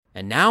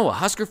And now a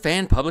Husker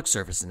fan public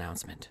service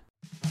announcement.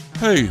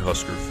 Hey,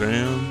 Husker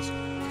fans.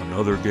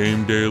 Another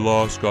game day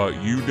loss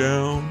got you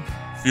down?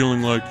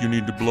 Feeling like you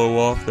need to blow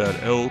off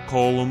that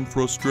L-column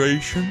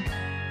frustration?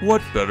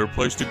 What better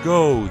place to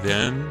go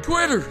than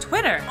Twitter!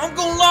 I'm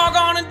gonna log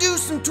on and do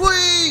some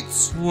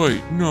tweets!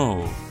 Wait,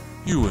 no.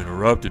 You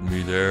interrupted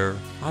me there.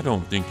 I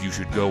don't think you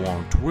should go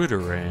on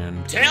Twitter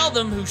and Tell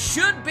them who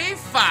should be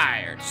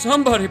fired.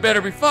 Somebody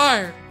better be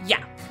fired.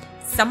 Yeah,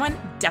 someone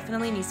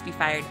definitely needs to be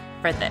fired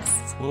for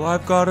this. Well,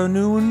 I've got a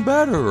new and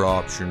better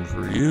option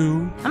for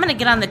you. I'm gonna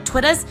get on the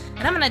Twitters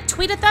and I'm gonna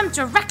tweet at them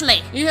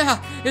directly.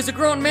 Yeah, as a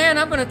grown man,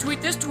 I'm gonna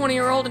tweet this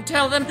 20-year-old and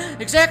tell them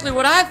exactly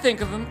what I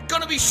think of him.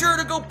 Gonna be sure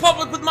to go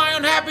public with my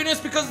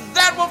unhappiness because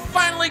that will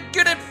finally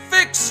get it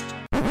fixed.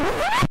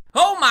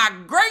 Oh my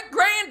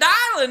great-grand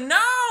island,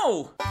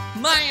 no!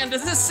 Man,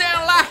 does this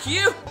sound like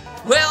you?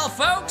 Well,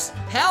 folks,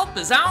 help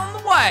is on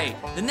the way.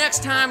 The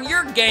next time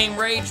your game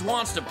rage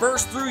wants to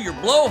burst through your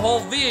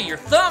blowhole via your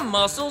thumb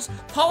muscles,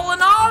 pull an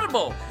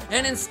audible,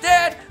 and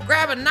instead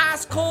grab a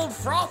nice cold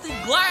frothy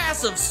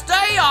glass of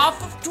Stay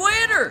Off of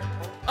Twitter,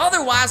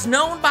 otherwise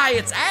known by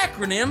its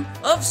acronym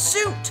of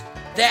SOOT.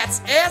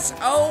 That's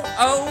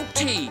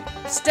S-O-O-T.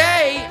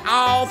 Stay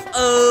Off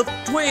of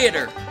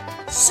Twitter.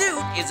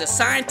 SOOT is a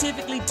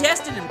scientifically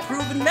tested and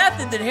proven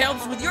method that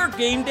helps with your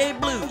game day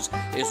blues,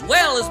 as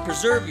well as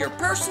preserve your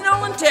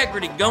personal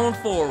integrity going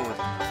forward.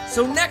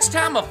 So next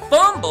time a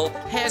fumble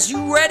has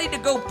you ready to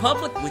go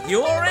public with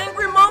your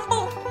angry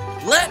mumble,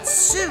 let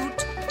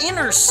SOOT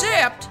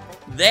intercept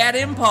that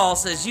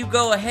impulse as you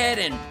go ahead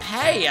and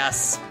pay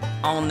us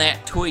on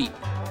that tweet.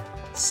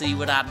 See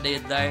what I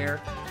did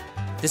there?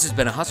 This has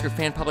been a Husker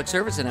fan public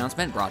service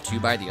announcement brought to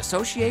you by the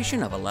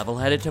Association of a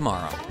Level-Headed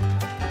Tomorrow.